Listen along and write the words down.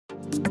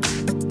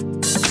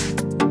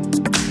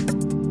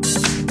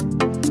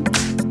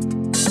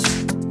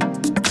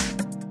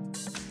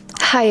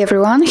Hi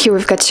everyone, here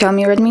we've got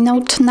Xiaomi Redmi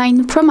Note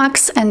 9 Pro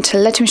Max, and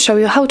let me show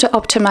you how to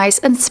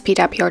optimize and speed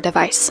up your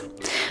device.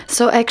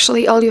 So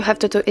actually all you have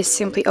to do is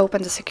simply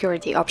open the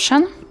security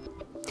option.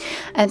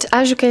 And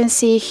as you can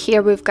see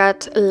here, we've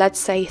got, let's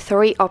say,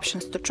 3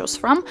 options to choose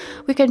from.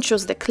 We can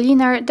choose the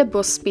cleaner, the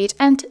boost speed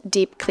and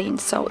deep clean.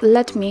 So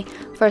let me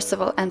first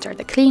of all enter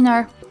the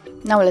cleaner.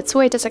 Now let's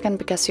wait a second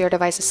because your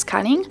device is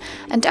scanning,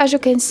 and as you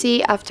can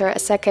see, after a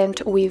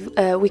second we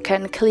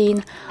can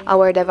clean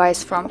our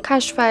device from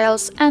cache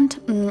files and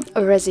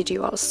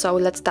residuals. So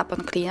let's tap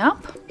on clean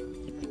up,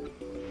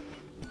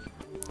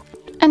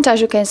 and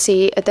as you can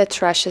see, the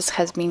trashes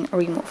has been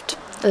removed.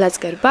 Let's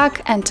get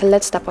back and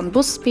let's tap on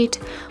boost speed,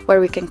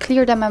 where we can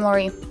clear the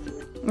memory.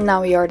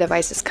 Now your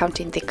device is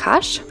counting the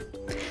cache,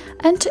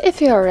 and if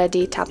you are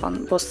ready, tap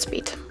on boost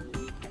speed.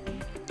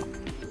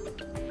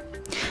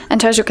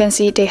 And as you can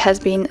see, they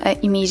has been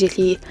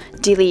immediately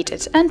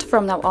deleted, and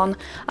from now on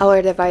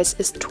our device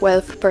is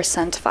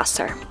 12%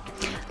 faster.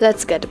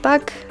 Let's get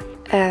back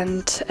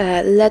and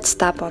let's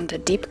tap on the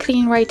deep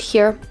clean right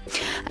here.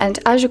 And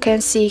as you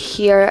can see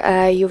here,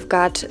 you've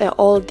got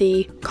all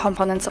the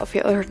components of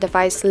your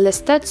device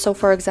listed. So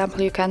for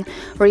example, you can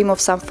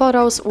remove some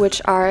photos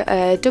which are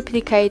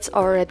duplicates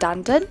or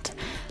redundant.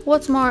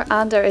 What's more,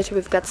 under it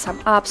we've got some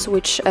apps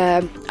which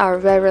are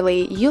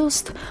rarely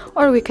used,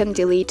 or we can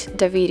delete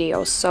the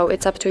videos. So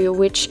it's up to you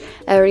which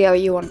area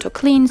you want to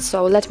clean.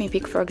 So let me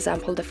pick, for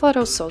example, the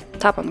photos. So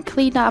tap on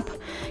clean up.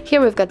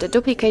 Here we've got the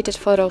duplicated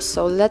photos,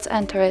 so let's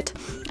enter it.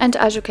 And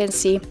as you can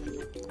see,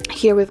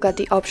 here we've got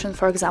the option,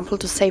 for example,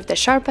 to save the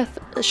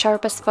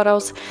sharpest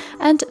photos,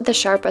 and the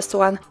sharpest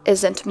one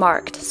isn't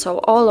marked, so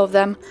all of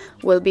them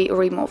will be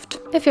removed.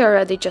 If you're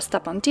ready, just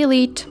tap on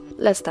delete.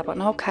 Let's tap on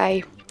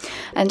OK.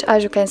 And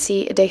as you can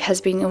see, they has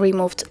been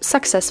removed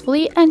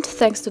successfully, and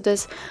thanks to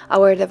this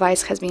our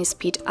device has been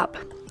speed up.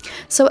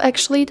 So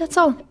actually that's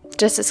all.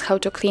 This is how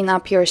to clean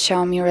up your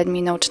Xiaomi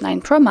Redmi Note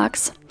 9 Pro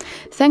Max.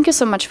 Thank you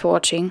so much for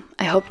watching.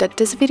 I hope that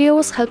this video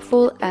was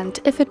helpful, and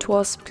if it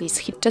was, please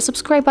hit the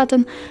subscribe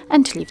button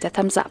and leave the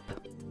thumbs up.